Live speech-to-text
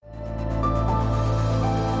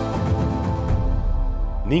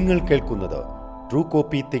നിങ്ങൾ കേൾക്കുന്നത് true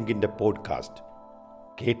copy തിങ്കിൻ്റെ podcast.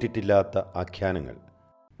 കേട്ടിട്ടില്ലാത്ത ആഖ്യാനങ്ങൾ.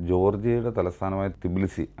 ജോർജിയയുടെ തലസ്ഥാനമായ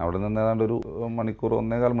തിബിലിസി, അവിടെ നിന്ന് ഏതാണ്ട് ഒരു മണിക്കൂർ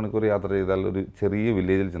 1.25 മണിക്കൂർ യാത്ര ചെയ്താൽ ഒരു ചെറിയ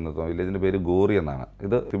വില്ലേജിൽ ചെന്നെത്തും. വില്ലേജിൻ്റെ പേര് ഗോറി എന്നാണ്.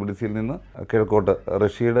 ഇത് തിബിലിസിയിൽ നിന്ന് കിഴക്കോട്ട്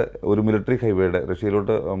റഷ്യയുടെ ഒരു മിലിറ്ററി ഹൈവേയുടെ,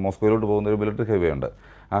 റഷ്യയിലോട്ട് മോസ്കോയിലോട്ട് പോകുന്ന ഒരു മിലിറ്ററി ഹൈവേ ഉണ്ട്.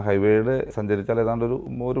 ആ ഹൈവേയുടെ സഞ്ചരിച്ചാൽ ഏതാണ്ട് ഒരു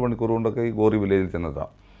മണിക്കൂർ കൊണ്ടൊക്കെ ഈ ഗോറി വില്ലേജിൽ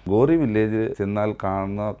ചെന്നെത്താം. ഗോറി വില്ലേജ് ചെന്നാൽ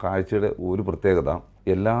കാണുന്ന കാഴ്ചയുടെ ഒരു പ്രത്യേകത,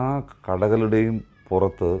 എല്ലാ കടകളുടെയും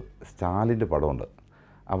പുറത്ത് സ്റ്റാലിൻ്റെ പടമുണ്ട്.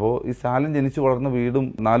 അപ്പോൾ ഈ സ്റ്റാലിൻ ജനിച്ചു വളർന്ന വീടും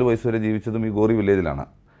 4 വയസ്സ് വരെ ജീവിച്ചതും ഈ ഗോറി വില്ലേജിലാണ്.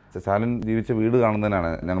 സ്റ്റാലിൻ ജീവിച്ച വീട്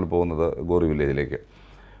കാണുന്നതിനാണ് ഞങ്ങൾ പോകുന്നത് ഗോറി വില്ലേജിലേക്ക്.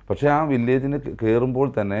 പക്ഷേ ആ വില്ലേജിന് കയറുമ്പോൾ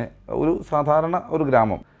തന്നെ ഒരു സാധാരണ ഒരു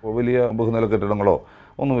ഗ്രാമം, വലിയ ബഹുനില കെട്ടിടങ്ങളോ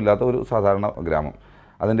ഒന്നുമില്ലാത്ത ഒരു സാധാരണ ഗ്രാമം.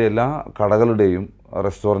 അതിൻ്റെ എല്ലാ കടകളുടെയും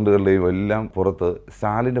റെസ്റ്റോറൻറ്റുകളുടെയും എല്ലാം പുറത്ത്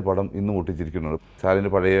സ്റ്റാലിൻ്റെ പടം ഇന്നും ഒട്ടിച്ചിരിക്കുന്നുണ്ട്,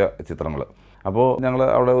 സ്റ്റാലിൻ്റെ പഴയ ചിത്രങ്ങൾ. അപ്പോൾ ഞങ്ങൾ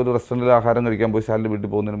അവിടെ ഒരു റെസ്റ്റോറൻറ്റിൽ ആഹാരം കഴിക്കാൻ പോയി. സ്റ്റാലിൻ്റെ വീട്ടിൽ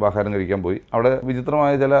പോകുന്നതിന് മുമ്പ് ആഹാരം കഴിക്കാൻ പോയി. അവിടെ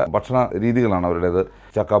വിചിത്രമായ ചില ഭക്ഷണ രീതികളാണ് അവരുടേത്.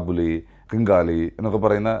 ചക്കാപ്പുലി, കിങ്കാലി എന്നൊക്കെ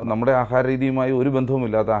പറയുന്ന നമ്മുടെ ആഹാര രീതിയുമായി ഒരു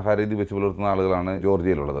ബന്ധവുമില്ലാത്ത ആഹാര രീതി വെച്ച് പുലർത്തുന്ന ആളുകളാണ്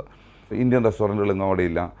ജോർജിയയിലുള്ളത്. ഇന്ത്യൻ റെസ്റ്റോറൻറ്റുകളൊന്നും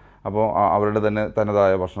അവിടെയില്ല. അപ്പോൾ അവരുടെ തന്നെ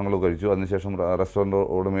തനതായ ഭക്ഷണങ്ങൾ കഴിച്ചു. അതിനുശേഷം റെസ്റ്റോറൻറ്റ്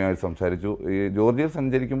ഉടമയായി സംസാരിച്ചു. ഈ ജോർജിയയിൽ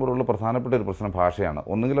സഞ്ചരിക്കുമ്പോഴുള്ള പ്രധാനപ്പെട്ട ഒരു പ്രശ്നം ഭാഷയാണ്.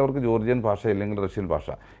 ഒന്നുകിൽ അവർക്ക് ജോർജിയൻ ഭാഷ, അല്ലെങ്കിൽ റഷ്യൻ ഭാഷ.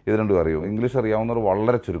 ഇത് രണ്ടും അറിയും. ഇംഗ്ലീഷ് അറിയാവുന്നവർ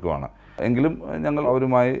വളരെ ചുരുക്കമാണ്. എങ്കിലും ഞങ്ങൾ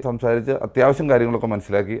അവരുമായി സംസാരിച്ച് അത്യാവശ്യം കാര്യങ്ങളൊക്കെ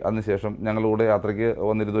മനസ്സിലാക്കി. അതിനുശേഷം ഞങ്ങളുടെ യാത്രയ്ക്ക്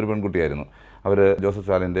വന്നിരുന്ന ഒരു പെൺകുട്ടിയായിരുന്നു. അവർ ജോസഫ്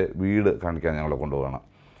സ്റ്റാലിൻ്റെ വീട് കാണിക്കാൻ ഞങ്ങളെ കൊണ്ടുപോകണം.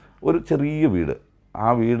 ഒരു ചെറിയ വീട്, ആ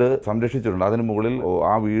വീട് സംരക്ഷിച്ചിട്ടുണ്ട്. അതിന് മുകളിൽ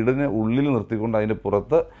ആ വീടിന് ഉള്ളിൽ നിർത്തിക്കൊണ്ട് അതിൻ്റെ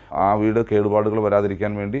പുറത്ത് ആ വീട് കേടുപാടുകൾ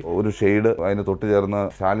വരാതിരിക്കാൻ വേണ്ടി ഒരു ഷെയ്ഡ്, അതിന് തൊട്ട് ചേർന്ന്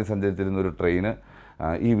സ്റ്റാലിൻ സഞ്ചരിച്ചിരുന്ന ഒരു ട്രെയിന്,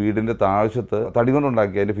 ഈ വീടിൻ്റെ താഴ്ചത്ത്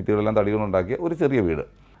തടികൊണ്ടുണ്ടാക്കിയ, അതിൻ്റെ ഭിത്തികളെല്ലാം തടികൊണ്ടുണ്ടാക്കിയ ഒരു ചെറിയ വീട്.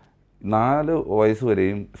 4 വയസ്സ്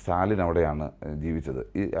വരെയും സ്റ്റാലിൻ അവിടെയാണ് ജീവിച്ചത്.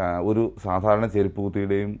 ഈ ഒരു സാധാരണ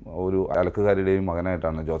ചെരുപ്പൂത്തിയുടെയും ഒരു അലക്കുകാരിയുടെയും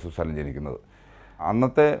മകനായിട്ടാണ് ജോസഫ് സ്റ്റാലിൻ ജനിക്കുന്നത്.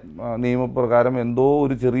 അന്നത്തെ നിയമപ്രകാരം എന്തോ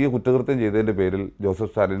ഒരു ചെറിയ കുറ്റകൃത്യം ചെയ്തതിൻ്റെ പേരിൽ ജോസഫ്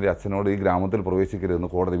സ്റ്റാലിൻ്റെ അച്ഛനോട് ഈ ഗ്രാമത്തിൽ പ്രവേശിക്കരുതെന്ന്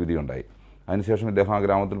കോടതി വിധിയുണ്ടായി. അതിനുശേഷം ഇദ്ദേഹം ആ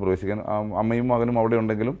ഗ്രാമത്തിൽ പ്രവേശിക്കാൻ, അമ്മയും മകനും അവിടെ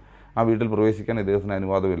ഉണ്ടെങ്കിലും ആ വീട്ടിൽ പ്രവേശിക്കാൻ ഇദ്ദേഹത്തിന്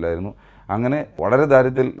അനുവാദമില്ലായിരുന്നു. അങ്ങനെ വളരെ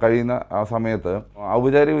ദാരിദ്ര്യത്തിൽ കഴിയുന്ന ആ സമയത്ത്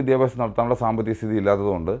ഔപചാരിക വിദ്യാഭ്യാസം നടത്താനുള്ള സാമ്പത്തിക സ്ഥിതി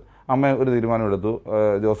ഇല്ലാത്തതുകൊണ്ട് അമ്മ ഒരു തീരുമാനമെടുത്തു,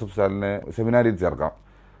 ജോസഫ് സ്റ്റാലിനെ സെമിനാരിയിൽ ചേർക്കാം,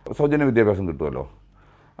 സൗജന്യ വിദ്യാഭ്യാസം കിട്ടുമല്ലോ.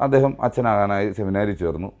 അദ്ദേഹം അച്ഛനാകാനായി സെമിനാരിയിൽ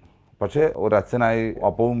ചേർന്നു. പക്ഷേ ഒരച്ഛനായി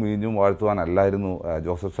അപ്പവും വീഞ്ഞും വാഴ്ത്തുവാനല്ലായിരുന്നു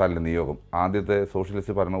ജോസഫ് സ്റ്റാലിൻ്റെ നിയോഗം. ആദ്യത്തെ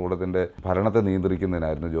സോഷ്യലിസ്റ്റ് ഭരണകൂടത്തിൻ്റെ ഭരണത്തെ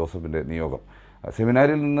നിയന്ത്രിക്കുന്നതിനായിരുന്നു ജോസഫിൻ്റെ നിയോഗം.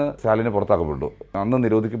 സെമിനാരിയിൽ നിന്ന് സ്റ്റാലിനെ പുറത്താക്കപ്പെട്ടു. അന്ന്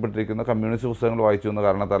നിരോധിക്കപ്പെട്ടിരിക്കുന്ന കമ്മ്യൂണിസ്റ്റ് പുസ്തകങ്ങൾ വായിച്ചു എന്ന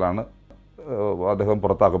കാരണത്താലാണ് അദ്ദേഹം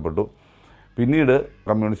പുറത്താക്കപ്പെട്ടു. പിന്നീട്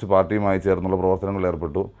കമ്മ്യൂണിസ്റ്റ് പാർട്ടിയുമായി ചേർന്നുള്ള പ്രവർത്തനങ്ങളിൽ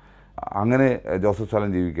ഏർപ്പെട്ടു. അങ്ങനെ ജോസഫ്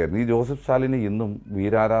സ്റ്റാലിൻ ജീവിക്കുകയായിരുന്നു. ഈ ജോസഫ് സ്റ്റാലിനെ ഇന്നും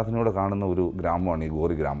വീരാരാധനയോടെ കാണുന്ന ഒരു ഗ്രാമമാണ് ഈ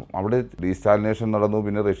ഗോറി ഗ്രാമം. അവിടെ ഡീസ്റ്റാലിനേഷൻ നടന്നു.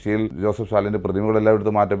 പിന്നെ റഷ്യയിൽ ജോസഫ് സ്റ്റാലിൻ്റെ പ്രതിമകളെല്ലാം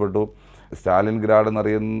എടുത്ത് മാറ്റപ്പെട്ടു. സ്റ്റാലിൻ ഗ്രാഡ്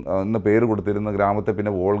എന്ന പേര് കൊടുത്തിരുന്ന ഗ്രാമത്തെ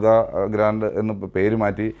പിന്നെ വോൾഗ ഗ്രാൻഡ് എന്ന് പേര്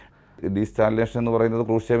മാറ്റി. ഡീസ്റ്റാലിനേഷൻ എന്ന് പറയുന്നത്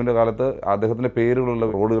ക്രൂഷ്ചേവിൻ്റെ കാലത്ത് അദ്ദേഹത്തിൻ്റെ പേരുകളുള്ള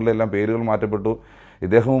റോഡുകളുടെ എല്ലാം പേരുകൾ മാറ്റപ്പെട്ടു.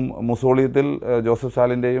 ഇദ്ദേഹവും മുസോളിയത്തിൽ ജോസഫ്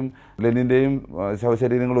സ്റ്റാലിൻ്റെയും ലെനിൻ്റെയും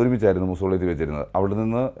ശവശരീരങ്ങൾ ഒരുമിച്ചായിരുന്നു മുസോളിയത്തിൽ വെച്ചിരുന്നത്. അവിടെ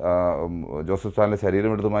നിന്ന് ജോസഫ് സ്റ്റാലിൻ്റെ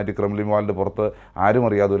ശരീരം എടുത്ത് മാറ്റി ക്രെംലിൻ വാളിൻ്റെ പുറത്ത് ആരും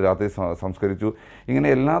അറിയാതെ ഒരു രാത്രി സംസ്കരിച്ചു. ഇങ്ങനെ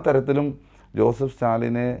എല്ലാ തരത്തിലും ജോസഫ്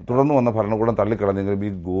സ്റ്റാലിനെ തുടർന്ന് വന്ന ഭരണകൂടം തള്ളിക്കളഞ്ഞെങ്കിലും ഈ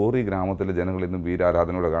ഗോറി ഗ്രാമത്തിലെ ജനങ്ങൾ ഇന്നും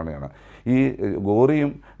വീരാരാധനയോടെ കാണുകയാണ്. ഈ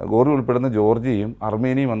ഗോറി ഉൾപ്പെടുന്ന ജോർജിയയും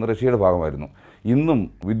അർമേനിയയും അന്ന് റഷ്യയുടെ ഭാഗമായിരുന്നു. ഇന്നും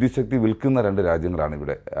വിദ്യുച്ഛക്തി വിൽക്കുന്ന 2 രാജ്യങ്ങളാണ്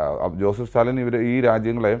ഇവിടെ. ജോസഫ് സ്റ്റാലിൻ ഈ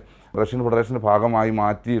രാജ്യങ്ങളെ റഷ്യൻ ഫെഡറേഷൻ്റെ ഭാഗമായി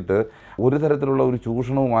മാറ്റിയിട്ട് ഒരു തരത്തിലുള്ള ഒരു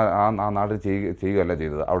ചൂഷണവും ആ നാട്ടിൽ ചെയ്യുകയല്ല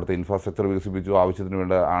ചെയ്തത്. അവിടുത്തെ ഇൻഫ്രാസ്ട്രക്ചർ വികസിപ്പിച്ചു, ആവശ്യത്തിന്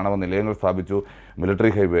വേണ്ട ആണവ നിലയങ്ങൾ സ്ഥാപിച്ചു,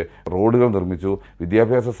 മിലിറ്ററി ഹൈവേ, റോഡുകൾ നിർമ്മിച്ചു,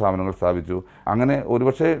 വിദ്യാഭ്യാസ സ്ഥാപനങ്ങൾ സ്ഥാപിച്ചു. അങ്ങനെ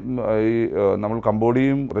ഒരുപക്ഷെ ഈ നമ്മൾ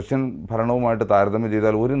കംബോഡിയയും റഷ്യൻ ഭരണവുമായിട്ട് താരതമ്യം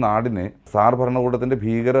ചെയ്താൽ ഒരു നാടിനെ, സാർ ഭരണകൂടത്തിൻ്റെ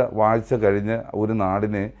ഭീകര വാഴ്ച കഴിഞ്ഞ് ഒരു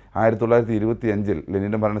നാടിനെ 1925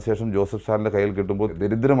 ലെനിൻ്റെ മരണശേഷം ജോസഫ് സ്റ്റാലിൻ്റെ കയ്യിൽ കിട്ടുമ്പോൾ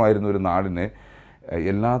ദരിദ്രമായിരുന്ന ഒരു നാടിനെ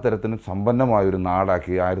എല്ലാ തരത്തിലും സമ്പന്നമായൊരു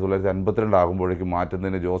നാടാക്കി 1952 ആകുമ്പോഴേക്കും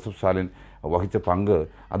മാറ്റുന്നതിന് ജോസഫ് സ്റ്റാലിൻ വഹിച്ച പങ്ക്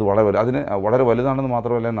അത് വളരെ വലുതാണെന്ന്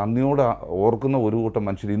മാത്രമല്ല, നന്ദിയോടെ ഓർക്കുന്ന ഒരു കൂട്ടം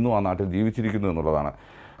മനുഷ്യർ ഇന്നും ആ നാട്ടിൽ ജീവിച്ചിരിക്കുന്നു എന്നുള്ളതാണ്.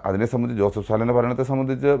 അതിനെ സംബന്ധിച്ച് ജോസഫ് സ്റ്റാലിൻ്റെ ഭരണത്തെ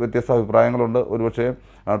സംബന്ധിച്ച് വ്യത്യസ്ത അഭിപ്രായങ്ങളുണ്ട്. ഒരുപക്ഷെ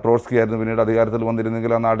ട്രോട്സ്കി ആയിരുന്നു പിന്നീട് അധികാരത്തിൽ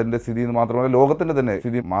വന്നിരുന്നെങ്കിൽ ആ നാടിൻ്റെ സ്ഥിതി മാത്രമല്ല ലോകത്തിൻ്റെ തന്നെ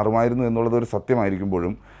സ്ഥിതി മാറുമായിരുന്നു എന്നുള്ളത് ഒരു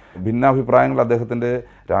സത്യമായിരിക്കുമ്പോഴും ഭിന്നാഭിപ്രായങ്ങൾ അദ്ദേഹത്തിൻ്റെ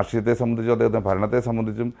രാഷ്ട്രീയത്തെ സംബന്ധിച്ചും അദ്ദേഹത്തിൻ്റെ ഭരണത്തെ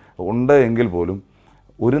സംബന്ധിച്ചും ഉണ്ട് എങ്കിൽ പോലും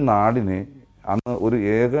ഒരു നാടിനെ അന്ന് ഒരു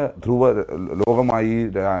ഏക ധ്രുവ ലോകമായി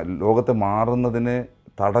ലോകത്തെ മാറുന്നതിനെ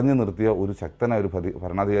തടഞ്ഞു നിർത്തിയ ഒരു ശക്തനായ ഒരു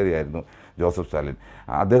ഭരണാധികാരിയായിരുന്നു ജോസഫ് സ്റ്റാലിൻ.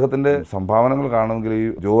 അദ്ദേഹത്തിൻ്റെ സംഭാവനകൾ കാണുമെങ്കിൽ ഈ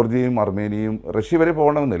ജോർജിയയും അർമേനിയയും റഷ്യ വരെ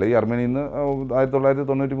പോകണമെന്നില്ല. ഈ അർമേനിയിൽ നിന്ന്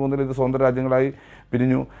 1993 ഇത് സ്വന്തം രാജ്യങ്ങളായി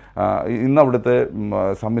പിരിഞ്ഞു. ഇന്ന് അവിടുത്തെ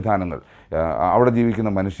സംവിധാനങ്ങൾ, അവിടെ ജീവിക്കുന്ന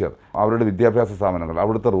മനുഷ്യർ, അവരുടെ വിദ്യാഭ്യാസ സ്ഥാപനങ്ങൾ,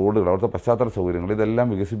 അവിടുത്തെ റോഡുകൾ, അവിടുത്തെ പശ്ചാത്തല സൗകര്യങ്ങൾ, ഇതെല്ലാം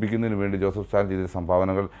വികസിപ്പിക്കുന്നതിന് വേണ്ടി ജോസഫ് സ്റ്റാലിൻ ചെയ്ത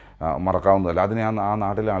സംഭാവനകൾ മറക്കാവുന്നതല്ല. അതിനെ ആ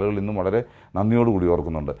നാട്ടിലെ ആളുകൾ ഇന്നും വളരെ നന്ദിയോടുകൂടി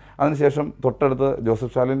ഓർക്കുന്നുണ്ട്. അതിനുശേഷം തൊട്ടടുത്ത്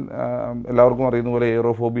ജോസഫ് സ്റ്റാലിൻ എല്ലാവർക്കും അറിയുന്ന പോലെ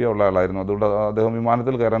എയറോഫോബിയ ഉള്ള ആളായിരുന്നു. അതുകൊണ്ട് അദ്ദേഹം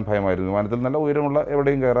വിമാനത്തിൽ കയറാൻ ഭയമായിരുന്നു. വിമാനത്തിൽ നല്ല ഉയരമുള്ള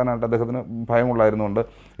എവിടെയും കയറാനായിട്ട് അദ്ദേഹത്തിന് ഭയമുള്ളായിരുന്നുകൊണ്ട്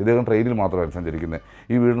ഇദ്ദേഹം ട്രെയിനിൽ മാത്രമായിരുന്നു സഞ്ചരിക്കുന്നത്.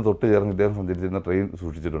 ഈ വീടിന് തൊട്ട് ചേർന്ന് ഇദ്ദേഹം സഞ്ചരിച്ചിരുന്ന ട്രെയിൻ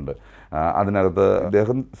സൂക്ഷിച്ചിട്ടുണ്ട്. അതിനകത്ത്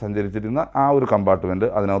ഇദ്ദേഹം സഞ്ചരിച്ചിരുന്ന ആ ഒരു കമ്പാർട്ട്മെൻറ്റ്,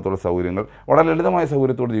 അതിനകത്തുള്ള സൗകര്യങ്ങൾ, വളരെ ലളിതമായ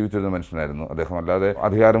സൗകര്യത്തോട് ജീവിച്ചിരുന്ന മനുഷ്യനായിരുന്നു അദ്ദേഹം. അല്ലാതെ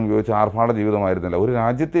അധികാരം ഉപയോഗിച്ച് ആർഭാട ജീവിതമായിരുന്നില്ല. ഒരു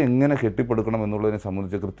രാജ്യത്തെ എങ്ങനെ കെട്ടിപ്പടുക്കണം എന്നുള്ളതിനെ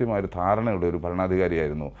സംബന്ധിച്ച് കൃത്യമായൊരു ധാരണയുള്ള ഒരു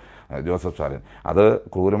ഭരണാധികാരിയായിരുന്നു ജോസഫ് സ്റ്റാലിൻ. അത്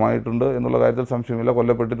ക്രൂരമായിട്ടുണ്ട് എന്നുള്ള കാര്യത്തിൽ സംശയമില്ല.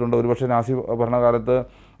 കൊല്ലപ്പെട്ടിട്ടുണ്ട്. ഒരുപക്ഷെ നാസി ഭരണകാലത്ത്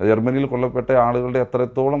ജർമ്മനിയിൽ കൊല്ലപ്പെട്ട ആളുകളുടെ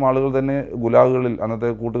എത്രത്തോളം ആളുകൾ തന്നെ ഗുലാഗുകളിൽ,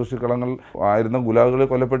 അന്നത്തെ കൂട്ടുകൃഷിക്കളങ്ങൾ ആയിരുന്ന ഗുലാഗുകളിൽ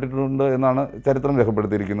കൊല്ലപ്പെട്ടിട്ടുണ്ട് എന്നാണ് ചരിത്രം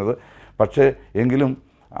രേഖപ്പെടുത്തിയിരിക്കുന്നത്. പക്ഷേ എങ്കിലും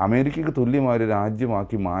അമേരിക്കയ്ക്ക് തുല്യമായൊരു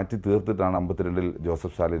രാജ്യമാക്കി മാറ്റി തീർത്തിട്ടാണ് 52-ൽ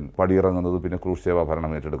ജോസഫ് സ്റ്റാലിൻ പടിയിറങ്ങുന്നത്, പിന്നെ ക്രൂഷ്ചേവ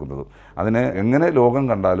ഭരണം ഏറ്റെടുക്കുന്നതും. അതിനെ എങ്ങനെ ലോകം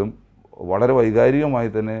കണ്ടാലും വളരെ വൈകാരികമായി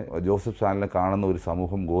തന്നെ ജോസഫ് സ്റ്റാലിനെ കാണുന്ന ഒരു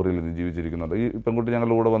സമൂഹം ഗോറിയിൽ നിന്ന് ജീവിച്ചിരിക്കുന്നുണ്ട്. ഈ പെൺകുട്ടി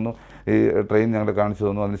ഞങ്ങളുടെ കൂടെ വന്നു, ഈ ട്രെയിൻ ഞങ്ങളെ കാണിച്ചു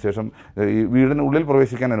തന്നു. അതിനുശേഷം ഈ വീടിനുള്ളിൽ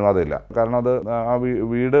പ്രവേശിക്കാൻ അനുവാദമില്ല. കാരണം അത് ആ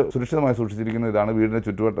വീട് സുരക്ഷിതമായി സൂക്ഷിച്ചിരിക്കുന്ന ഇതാണ്. വീടിൻ്റെ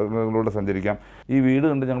ചുറ്റുവട്ടങ്ങളിലൂടെ സഞ്ചരിക്കാം. ഈ വീട്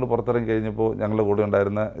കണ്ട് ഞങ്ങൾ പുറത്തിറങ്ങി കഴിഞ്ഞപ്പോൾ ഞങ്ങളുടെ കൂടെ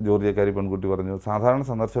ഉണ്ടായിരുന്ന ജോർജിയക്കാരി പെൺകുട്ടി പറഞ്ഞു, സാധാരണ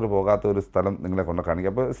സന്ദർശകർ പോകാത്ത ഒരു സ്ഥലം നിങ്ങളെ കൊണ്ട്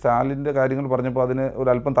കാണിക്കാം. അപ്പോൾ സ്റ്റാലിൻ്റെ കാര്യങ്ങൾ പറഞ്ഞപ്പോൾ അതിന്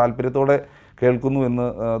ഒരല്പം താല്പര്യത്തോടെ കേൾക്കുന്നു എന്ന്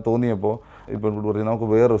തോന്നിയപ്പോൾ ഈ പെൺകുട്ടി പറഞ്ഞു, നമുക്ക്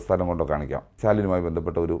വേറൊരു സ്ഥലം കൊണ്ടോ കാണിക്കാം, സ്റ്റാലിനുമായി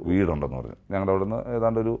ബന്ധപ്പെട്ട ഒരു വീടുണ്ടെന്ന് പറഞ്ഞു. ഞങ്ങളുടെ അവിടെ നിന്ന്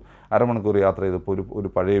ഏതാണ്ട് ഒരു അരമണിക്കൂർ യാത്ര ചെയ്തപ്പോൾ ഒരു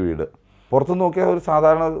പഴയ വീട്, പുറത്തു നോക്കിയാൽ ഒരു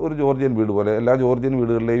സാധാരണ ഒരു ജോർജിയൻ വീട് പോലെ. എല്ലാ ജോർജിയൻ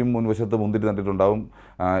വീടുകളിലെയും മുൻവശത്ത് മുന്തിരി നട്ടിട്ടുണ്ടാവും.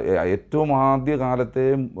 ഏറ്റവും ആദ്യ കാലത്തെ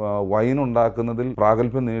വൈൻ ഉണ്ടാക്കുന്നതിൽ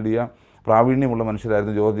പ്രാഗൽഭ്യം നേടിയ പ്രാവീണ്യമുള്ള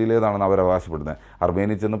മനുഷ്യരായിരുന്നു ജോർജിയയിലേതാണെന്ന് അവർ അവകാശപ്പെടുന്നത്.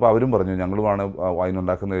 അർമേനിയിൽ ചെന്നപ്പോൾ അവരും പറഞ്ഞു, ഞങ്ങളുമാണ് വൈൻ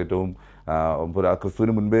ഉണ്ടാക്കുന്നത് ഏറ്റവും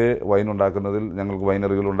ക്രിസ്തുവിന് മുൻപേ വൈൻ ഉണ്ടാക്കുന്നതിൽ ഞങ്ങൾക്ക്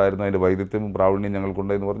വൈനറികളുണ്ടായിരുന്നു, അതിൻ്റെ വൈദഗ്ധ്യവും പ്രാവീണ്യം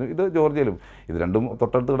ഞങ്ങൾക്കുണ്ടെന്ന് പറഞ്ഞു. ഇത് ജോർജിയയിലും, ഇത് രണ്ടും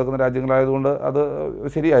തൊട്ടടുത്ത് കിടക്കുന്ന രാജ്യങ്ങളായതുകൊണ്ട് അത്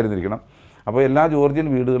ശരിയായിരുന്നിരിക്കണം. അപ്പോൾ എല്ലാ ജോർജിയൻ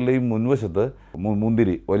വീടുകളിലെയും മുൻവശത്ത്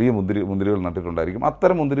വലിയ മുന്തിരികൾ നട്ടിട്ടുണ്ടായിരിക്കും.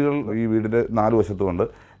 അത്തരം മുന്തിരികൾ ഈ വീടിൻ്റെ 4 വശത്തുമുണ്ട്.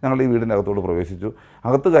 ഞങ്ങൾ ഈ വീടിൻ്റെ അകത്തോട് പ്രവേശിച്ചു.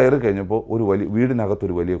 അകത്ത് കയറി കഴിഞ്ഞപ്പോൾ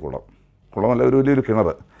വീടിനകത്തൊരു വലിയ കുളമല്ല, ഒരു വലിയൊരു കിണർ.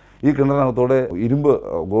 ഈ കിണറിനകത്തോടെ ഇരുമ്പ്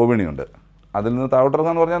ഗോവിണിയുണ്ട്. അതിൽ നിന്ന്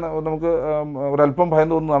താഴോട്ടിറങ്ങാന്ന് പറഞ്ഞാൽ നമുക്ക് ഒരല്പം ഭയം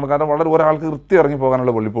തോന്നുന്നതാണ്. കാരണം വളരെ ഒരാൾക്ക് കൃത്യം ഇറങ്ങി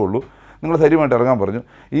പോകാനുള്ള വെളിപ്പമുള്ളൂ. നിങ്ങൾ ധൈര്യമായിട്ട് ഇറങ്ങാൻ പറഞ്ഞു.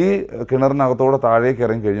 ഈ കിണറിനകത്തോടെ താഴേക്ക്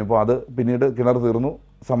ഇറങ്ങി കഴിഞ്ഞപ്പോൾ അത് പിന്നീട് കിണർ തീർന്നു.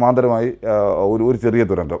 സമാന്തരമായി ഒരു ചെറിയ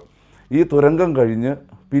തുരങ്കം. ഈ തുരങ്കം കഴിഞ്ഞ്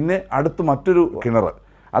പിന്നെ അടുത്ത് മറ്റൊരു കിണർ,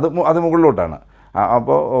 അത് മുകളിലോട്ടാണ്.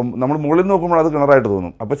 അപ്പോൾ നമ്മൾ മുകളിൽ നോക്കുമ്പോൾ അത് കിണറായിട്ട്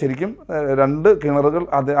തോന്നും. അപ്പോൾ ശരിക്കും 2 കിണറുകൾ,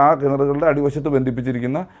 ആ കിണറുകളുടെ അടിവശത്ത്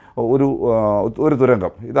ബന്ധിപ്പിച്ചിരിക്കുന്ന ഒരു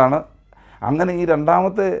തുരങ്കം ഇതാണ്. അങ്ങനെ ഈ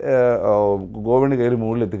രണ്ടാമത്തെ ഗോവണി കയറി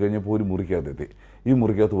മുകളിൽ എത്തിക്കഴിഞ്ഞപ്പോൾ ഒരു മുറിക്കകത്തെത്തി. ഈ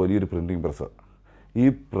മുറിക്കകത്ത് വലിയൊരു പ്രിൻറ്റിംഗ് പ്രസ്. ഈ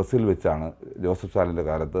പ്രസ്സിൽ വെച്ചാണ് ജോസഫ് സ്റ്റാലിൻ്റെ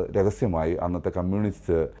കാലത്ത് രഹസ്യമായി അന്നത്തെ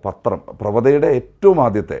കമ്മ്യൂണിസ്റ്റ് പത്രം പ്രവതയുടെ ഏറ്റവും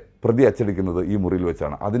ആദ്യത്തെ പ്രതി അച്ചടിക്കുന്നത് ഈ മുറിയിൽ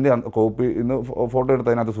വെച്ചാണ്. അതിൻ്റെ കോപ്പി ഇന്ന് ഫോട്ടോ എടുത്ത്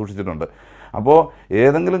അതിനകത്ത് സൂക്ഷിച്ചിട്ടുണ്ട്. അപ്പോൾ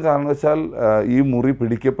ഏതെങ്കിലും കാരണവശാൽ ഈ മുറി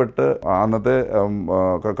പിടിക്കപ്പെട്ട് അന്നത്തെ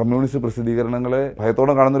കമ്മ്യൂണിസ്റ്റ് പ്രസിദ്ധീകരണങ്ങളെ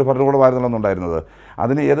ഭയത്തോടെ കാണുന്നൊരു ഭരണകൂടമായിരുന്നല്ലോ ഉണ്ടായിരുന്നത്.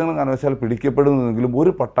 അതിന് ഏതെങ്കിലും കാരണവശാൽ പിടിക്കപ്പെടുന്നെങ്കിലും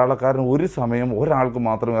ഒരു പട്ടാളക്കാരന് ഒരു സമയം ഒരാൾക്ക്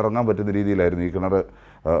മാത്രം ഇറങ്ങാൻ പറ്റുന്ന രീതിയിലായിരുന്നു ഈ കിണർ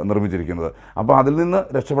നിർമ്മിച്ചിരിക്കുന്നത്. അപ്പോൾ അതിൽ നിന്ന്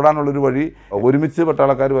രക്ഷപ്പെടാനുള്ളൊരു വഴി, ഒരുമിച്ച്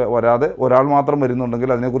പട്ടാളക്കാർ വരാതെ ഒരാൾ മാത്രം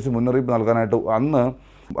വരുന്നുണ്ടെങ്കിൽ അതിനെക്കുറിച്ച് മുന്നറിയിപ്പ് നൽകാനായിട്ട് അന്ന്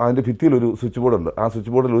അതിൻ്റെ ഭിത്തിയിലൊരു സ്വിച്ച് ബോർഡുണ്ട്. ആ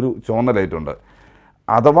സ്വിച്ച് ബോർഡിൽ ഒരു ചുവന്ന ലൈറ്റുണ്ട്.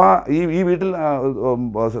 അഥവാ ഈ വീട്ടിൽ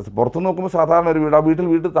പുറത്തു നോക്കുമ്പോൾ സാധാരണ ഒരു വീട്, ആ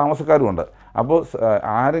വീട്ടിൽ താമസക്കാരുമുണ്ട്. അപ്പോൾ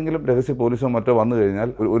ആരെങ്കിലും രഹസ്യ പോലീസോ മറ്റോ വന്നു കഴിഞ്ഞാൽ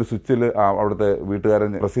ഒരു സ്വിച്ചിൽ അവിടുത്തെ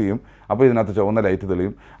വീട്ടുകാരൻ പ്രസ് ചെയ്യും. അപ്പോൾ ഇതിനകത്ത് ചുവന്ന ലൈറ്റ്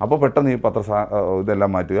തെളിയും. അപ്പോൾ പെട്ടെന്ന് ഈ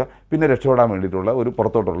ഇതെല്ലാം മാറ്റുക, പിന്നെ രക്ഷപ്പെടാൻ വേണ്ടിയിട്ടുള്ള ഒരു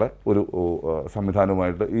പുറത്തോട്ടുള്ള ഒരു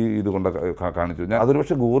സംവിധാനവുമായിട്ട് ഇതുകൊണ്ട് കാണിച്ചു. ഞാൻ അതൊരു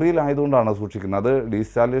പക്ഷേ ഗോറിയിലായതുകൊണ്ടാണ് സൂക്ഷിക്കുന്നത്. അത്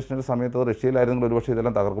ഡീസ്റ്റാലിനേഷൻ്റെ സമയത്ത് റഷ്യയിലായിരുന്നെങ്കിൽ ഒരുപക്ഷെ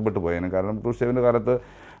ഇതെല്ലാം തകർക്കപ്പെട്ടു പോയേനെ. കാരണം ക്രൂഷ്ചേവിൻ്റെ കാലത്ത്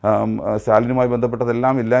സ്റ്റാലിനുമായി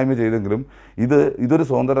ബന്ധപ്പെട്ടതെല്ലാം ഇല്ലായ്മ ചെയ്തെങ്കിലും ഇതൊരു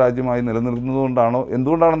സ്വതന്ത്ര രാജ്യമായി നിലനിൽക്കുന്നതുകൊണ്ടാണോ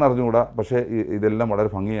എന്തുകൊണ്ടാണെന്ന് അറിഞ്ഞുകൂടാ. പക്ഷേ ഇതെല്ലാം വളരെ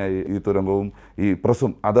ഭംഗിയായി ഈ തുരങ്കവും ഈ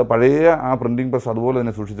പ്രസ്സും, അത് പഴയ ആ പ്രിൻറ്റിംഗ് പ്രസ് അതുപോലെ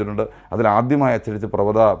തന്നെ സൂക്ഷിച്ചിട്ടുണ്ട്. അതിൽ ആദ്യമായി അച്ചടിച്ച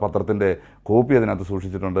പ്രവത പത്രത്തിൻ്റെ കോപ്പി അതിനകത്ത്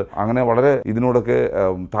സൂക്ഷിച്ചിട്ടുണ്ട്. അങ്ങനെ വളരെ ഇതിനോടൊക്കെ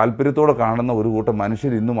താല്പര്യത്തോടെ കാണുന്ന ഒരു കൂട്ടം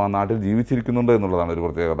മനുഷ്യർ ഇന്നും ആ നാട്ടിൽ ജീവിച്ചിരിക്കുന്നുണ്ട് എന്നുള്ളതാണ് ഒരു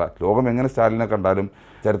പ്രത്യേകത. ലോകം എങ്ങനെ സ്റ്റാലിനെ കണ്ടാലും,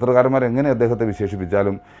 ചരിത്രകാരന്മാർ എങ്ങനെ അദ്ദേഹത്തെ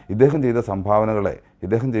വിശേഷിപ്പിച്ചാലും, ഇദ്ദേഹം ചെയ്ത സംഭാവനകളെ,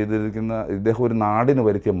 ഇദ്ദേഹം ഒരു നാടിന്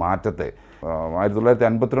വരുത്തിയ മാറ്റത്തെ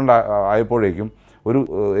 1952 ആയപ്പോഴേക്കും ഒരു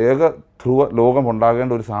ഏക ധ്രുവ ലോകം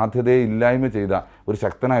ഉണ്ടാകേണ്ട ഒരു സാധ്യതയെ ഇല്ലായ്മ ചെയ്ത ഒരു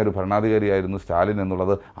ശക്തനായ ഒരു ഭരണാധികാരിയായിരുന്നു സ്റ്റാലിൻ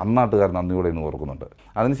എന്നുള്ളത് അന്നാട്ടുകാർ നന്ദിയോടെ ഇന്ന് ഓർക്കുന്നുണ്ട്.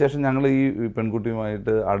 അതിനുശേഷം ഞങ്ങൾ ഈ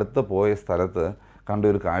പെൺകുട്ടിയുമായിട്ട് അടുത്ത് പോയ സ്ഥലത്ത് കണ്ട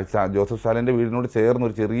ഒരു കാഴ്ച, ജോസഫ് സ്റ്റാലിൻ്റെ വീടിനോട്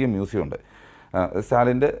ചേർന്നൊരു ചെറിയ മ്യൂസിയം ഉണ്ട്.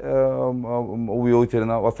 സ്റ്റാലിൻ്റെ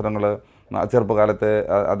ഉപയോഗിച്ചിരുന്ന വസ്ത്രങ്ങൾ, ചെറുപ്പകാലത്തെ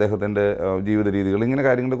അദ്ദേഹത്തിൻ്റെ ജീവിത രീതികൾ, ഇങ്ങനെ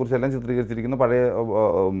കാര്യങ്ങളെക്കുറിച്ചെല്ലാം ചിത്രീകരിച്ചിരിക്കുന്ന പഴയ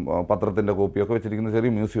പത്രത്തിൻ്റെ കോപ്പിയൊക്കെ വെച്ചിരിക്കുന്ന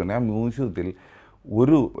ചെറിയ മ്യൂസിയമുണ്ട്. ആ മ്യൂസിയത്തിൽ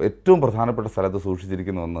ഒരു ഏറ്റവും പ്രധാനപ്പെട്ട സ്ഥലത്ത്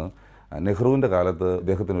സൂക്ഷിച്ചിരിക്കുന്ന ഒന്ന് നെഹ്റുവിൻ്റെ കാലത്ത്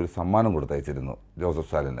അദ്ദേഹത്തിന് ഒരു സമ്മാനം കൊടുത്തയച്ചിരുന്നു ജോസഫ്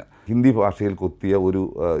സ്റ്റാലിന്. ഹിന്ദി ഭാഷയിൽ കൊത്തിയ ഒരു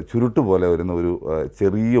ചുരുട്ട് പോലെ വരുന്ന ഒരു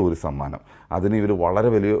ചെറിയ ഒരു സമ്മാനം. അതിന് ഇവർ വളരെ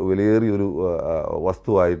വിലയേറിയൊരു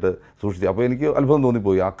വസ്തുവായിട്ട് സൂക്ഷിച്ചു. അപ്പോൾ എനിക്ക് അത്ഭുതം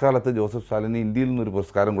തോന്നിപ്പോയി. അക്കാലത്ത് ജോസഫ് സ്റ്റാലിന് ഇന്ത്യയിൽ നിന്നൊരു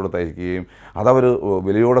പുരസ്കാരം കൊടുത്തയക്കുകയും അതവർ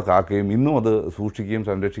വിലയോടെ കാക്കുകയും ഇന്നും അത് സൂക്ഷിക്കുകയും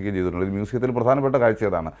സംരക്ഷിക്കുകയും ചെയ്തിട്ടുണ്ട്. ഒരു മ്യൂസിയത്തിൽ പ്രധാനപ്പെട്ട കാഴ്ച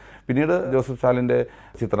അതാണ്. പിന്നീട് ജോസഫ് സ്റ്റാലിൻ്റെ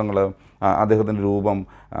ചിത്രങ്ങൾ, അദ്ദേഹത്തിൻ്റെ രൂപം,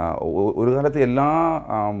 ഒരു കാലത്ത് എല്ലാ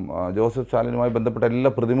ജോസഫ് സ്റ്റാലിനുമായി ബന്ധപ്പെട്ട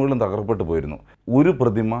എല്ലാ പ്രതിമകളും തകർക്കപ്പെട്ടു പോയിരുന്നു. ഒരു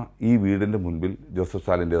പ്രതിമ ഈ വീടിൻ്റെ മുൻപിൽ ജോസഫ്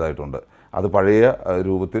സ്റ്റാലിൻ്റേതായിട്ടുണ്ട്. അത് പഴയ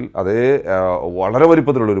രൂപത്തിൽ അതേ വളരെ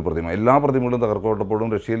വലിപ്പത്തിലുള്ളൊരു പ്രതിമ. എല്ലാ പ്രതിമകളും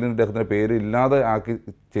തകർക്കപ്പെട്ടപ്പോഴും റഷ്യയിൽ നിന്ന് ഇദ്ദേഹത്തിൻ്റെ പേര് ഇല്ലാതെ ആക്കി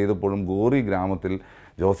ചെയ്തപ്പോഴും ഗോറി ഗ്രാമത്തിൽ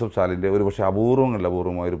ജോസഫ് സ്റ്റാലിൻ്റെ ഒരു പക്ഷേ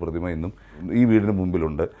അപൂർവമായൊരു പ്രതിമ ഇന്നും ഈ വീടിന്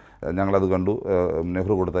മുമ്പിലുണ്ട്. ഞങ്ങളത് കണ്ടു,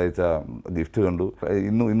 നെഹ്റു കൊടുത്തയച്ച ഗിഫ്റ്റ് കണ്ടു.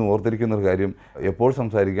 ഇന്ന് ഓർത്തിരിക്കുന്ന ഒരു കാര്യം, എപ്പോൾ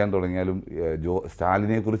സംസാരിക്കാൻ തുടങ്ങിയാലും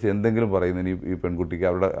സ്റ്റാലിനെക്കുറിച്ച് എന്തെങ്കിലും പറയുന്നതിന് ഈ പെൺകുട്ടിക്ക്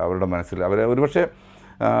അവരുടെ മനസ്സിൽ ഒരുപക്ഷെ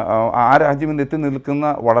ആ രാജ്യം ഇന്ന് എത്തി നിൽക്കുന്ന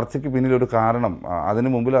വളർച്ചയ്ക്ക് പിന്നിലൊരു കാരണം, അതിനു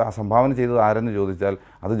മുമ്പിൽ സംഭാവന ചെയ്തത് ആരെന്ന് ചോദിച്ചാൽ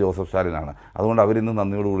അത് ജോസഫ് സ്റ്റാലിനാണ്. അതുകൊണ്ട് അവരിന്ന്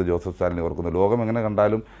നന്ദിയോടുകൂടി ജോസഫ് സ്റ്റാലിനെ ഓർക്കുന്നു. ലോകം എങ്ങനെ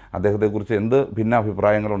കണ്ടാലും അദ്ദേഹത്തെക്കുറിച്ച് എന്ത്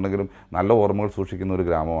ഭിന്നാഭിപ്രായങ്ങളുണ്ടെങ്കിലും നല്ല ഓർമ്മകൾ സൂക്ഷിക്കുന്ന ഒരു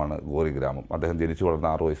ഗ്രാമമാണ് ഗോറി ഗ്രാമം. അദ്ദേഹം ജനിച്ചു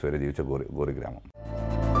വളർന്ന 6 വയസ്സ് വരെ ജീവിച്ച ഗോറി ഗ്രാമം.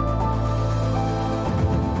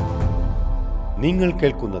 നിങ്ങൾ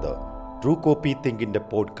കേൾക്കുന്നത് ട്രൂ കോപ്പി തിങ്കിൻ്റെ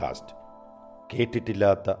പോഡ്കാസ്റ്റ്.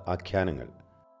 കേട്ടിട്ടില്ലാത്ത ആഖ്യാനങ്ങൾ.